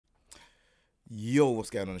Yo, what's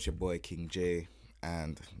going on? It's your boy King J,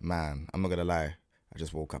 and man, I'm not gonna lie, I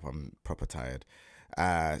just woke up. I'm proper tired.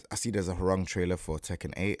 I see there's a HWOARANG trailer for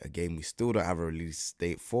Tekken 8, a game we still don't have a release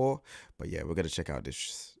date for, but yeah, we're gonna check out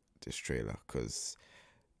this trailer because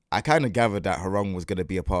I kind of gathered that HWOARANG was gonna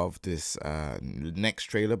be a part of this next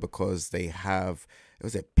trailer because they have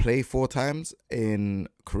play 4 times in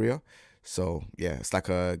Korea, so yeah, it's like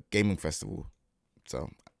a gaming festival. So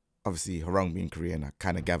obviously, HWOARANG being Korean, I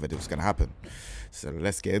kind of gathered it was going to happen. So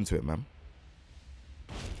let's get into it, man.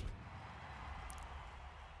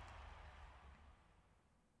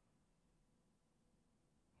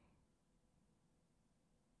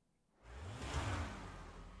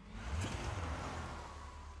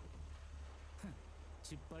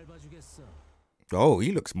 Oh,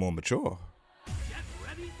 he looks more mature.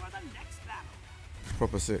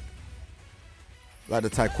 Proper sick. Like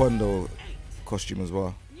the taekwondo costume as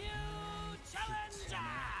well.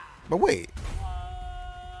 But wait.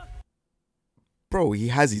 Bro, he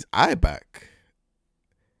has his eye back.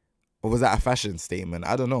 Or was that a fashion statement?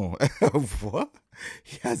 I don't know. What?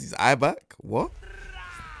 He has his eye back? What?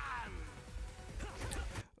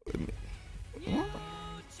 What?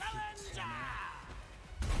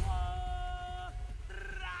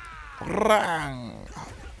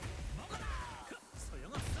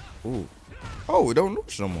 Ooh. Oh, we don't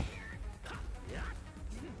launch no more.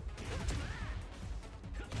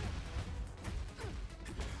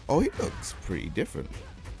 Oh, he looks pretty different.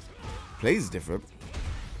 Plays different.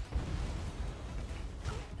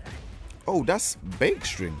 Oh, that's bake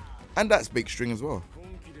string. And that's bake string as well.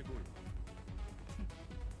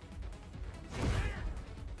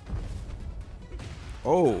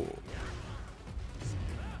 Oh.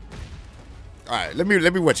 Alright, let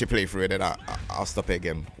me watch you play through it and I'll stop it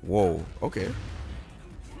again. Whoa, okay.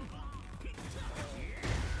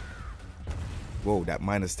 Whoa, that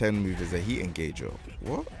 -10 move is a heat engager.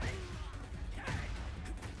 What?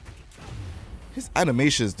 His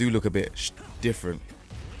animations do look a bit different.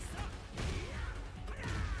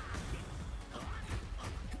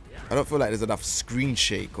 I don't feel like there's enough screen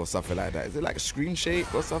shake or something like that. Is it like a screen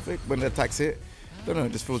shake or something when the attacks hit? I don't know,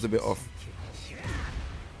 it just feels a bit off.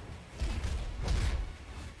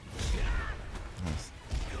 Nice.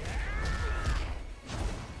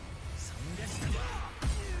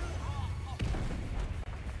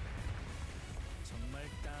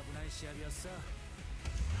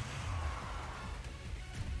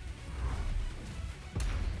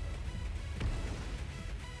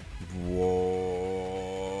 Whoa.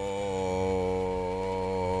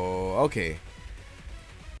 Okay.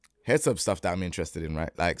 Here's some stuff that I'm interested in, right?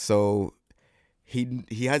 Like, so he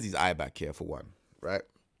has his eye back here for one, right?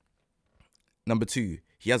 Number two,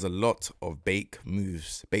 he has a lot of bake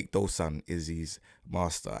moves. Bake Dosan is his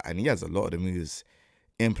master, and he has a lot of the moves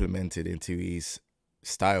implemented into his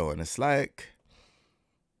style, and it's like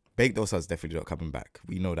Bake Dosan's definitely not coming back.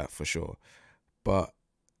 We know that for sure. But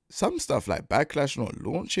some stuff like Backlash not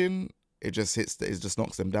launching, it just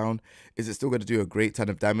knocks them down. Is it still going to do a great ton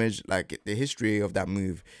of damage? Like the history of that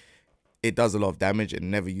move, it does a lot of damage. It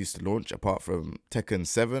never used to launch apart from Tekken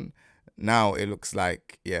 7. Now it looks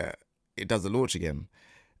like, yeah, it does the launch again.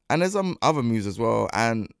 And there's some other moves as well.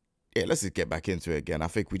 And yeah, let's just get back into it again. I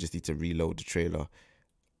think we just need to reload the trailer.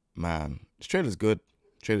 Man, this trailer's good.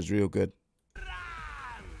 The trailer's real good.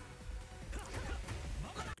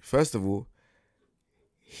 First of all,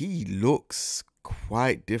 he looks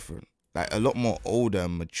quite different. Like a lot more older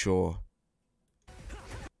and mature.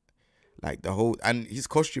 Like the whole, and his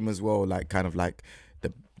costume as well, like kind of like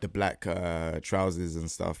the black trousers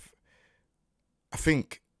and stuff. I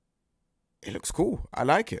think it looks cool. I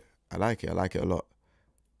like it. I like it a lot.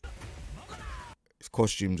 His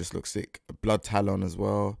costume just looks sick. A blood talon as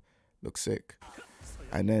well looks sick.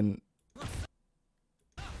 And then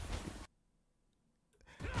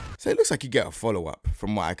so it looks like you get a follow-up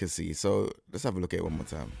from what I can see. So let's have a look at it one more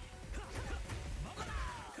time.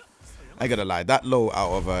 I gotta lie, that low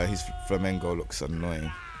out of his flamenco looks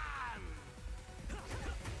annoying.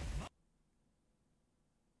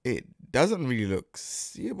 It doesn't really look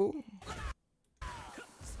seeable.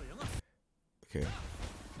 Okay.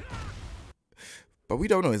 But we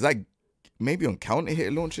don't know. Is that maybe on counter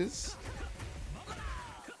hit launches?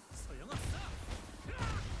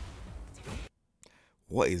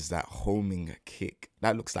 What is that homing kick?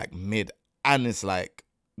 That looks like mid, and it's like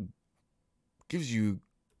gives you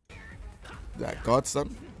that guard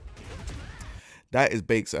stun. That is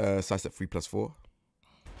Bake's sidestep 3+4.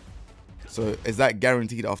 So is that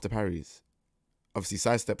guaranteed after parries? Obviously,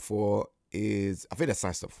 sidestep 4 is, I think that's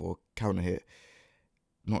sidestep 4, counter hit,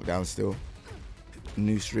 knockdown still,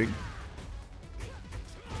 new string.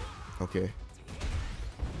 Okay.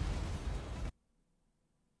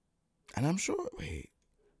 And I'm sure, wait.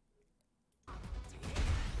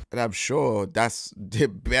 And I'm sure that's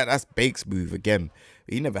Bake's move again.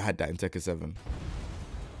 He never had that in Tekken 7.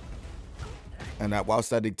 And that while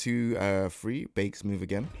standing 2-3, Bake's move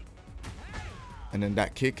again. And then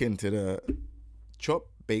that kick into the chop,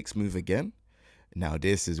 Bake's move again. Now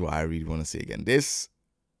this is what I really want to see again. This,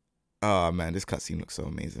 oh man, this cutscene looks so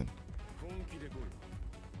amazing.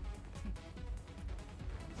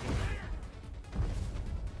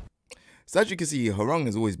 So as you can see, HWOARANG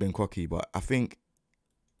has always been cocky, but I think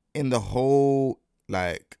in the whole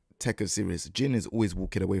like Tekken series, Jin is always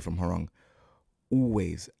walking away from HWOARANG.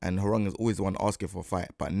 Always. And HWOARANG is always the one asking for a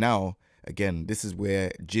fight. But now, again, this is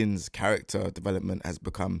where Jin's character development has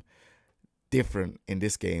become different in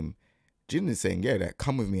this game. Jin is saying, yeah, like,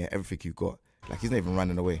 come with me at everything you got. Like, he's not even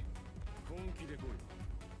running away.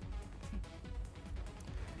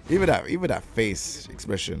 Even that face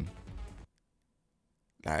expression.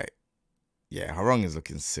 Like, yeah, HWOARANG is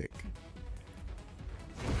looking sick.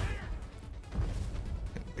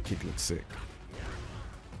 The kid looks sick.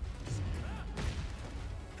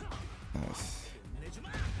 Nice.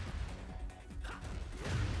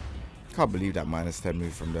 Can't believe that -10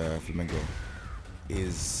 move from the Flamengo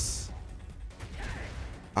is...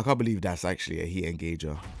 I can't believe that's actually a heat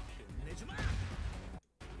engager.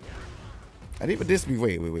 And even this move,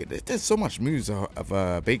 wait. There's so much moves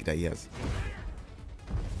of Bake that he has.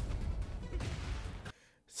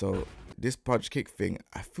 So this punch kick thing,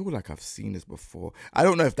 I feel like I've seen this before. I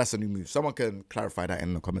don't know if that's a new move. Someone can clarify that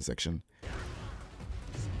in the comment section.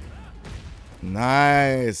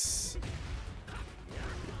 Nice.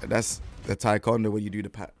 That's the taekwondo when you do the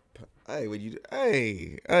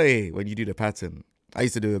when you do the pattern. I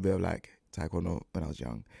used to do a bit of like taekwondo when I was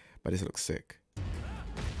young, but this looks sick.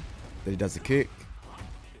 Then he does the kick.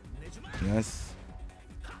 Yes.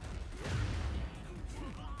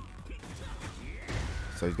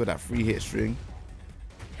 So he's got that free hit string.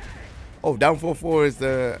 Oh, down 4-4 is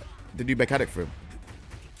the new mechanic for him.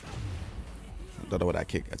 I don't know what that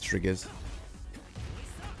kick, that triggers.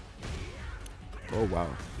 Oh wow.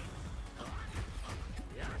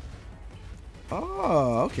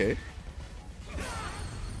 Oh, okay.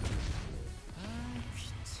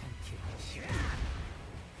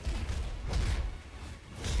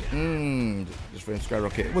 Just frame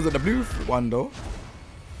skyrocket. Was it the blue one though?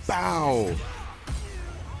 Bow.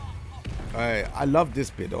 Alright, I love this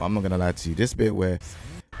bit though. I'm not gonna lie to you. This bit where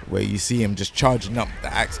you see him just charging up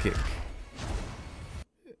the axe kick.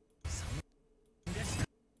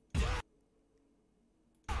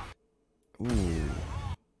 Ooh,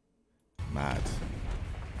 mad.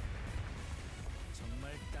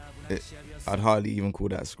 I'd hardly even call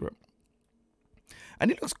that a script. And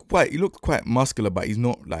he looks quite muscular, but he's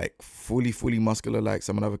not like fully muscular like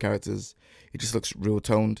some of the other characters. He just looks real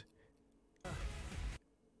toned.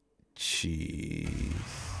 Jeez.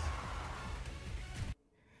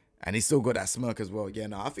 And he's still got that smirk as well. Yeah,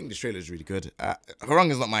 no, I think this trailer is really good. HWOARANG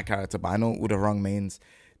is not my character, but I know all the HWOARANG mains,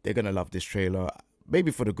 they're gonna love this trailer. Maybe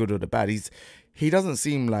for the good or the bad. He doesn't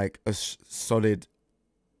seem like a solid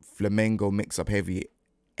Flamengo mix-up heavy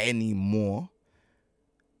anymore.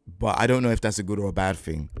 But I don't know if that's a good or a bad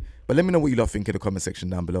thing. But let me know what you lot think in the comment section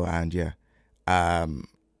down below. And yeah,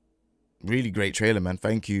 really great trailer, man.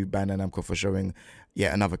 Thank you, Bandai Namco, for showing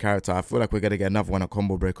yet another character. I feel like we're going to get another one, a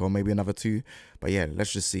combo breaker, or maybe another 2. But yeah,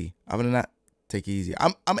 let's just see. Other than that, take it easy.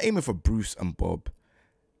 I'm aiming for Bruce and Bob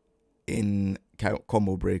in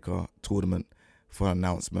combo breaker tournament for an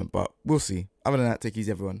announcement. But we'll see. Other than that, take it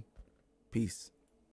easy, everyone. Peace.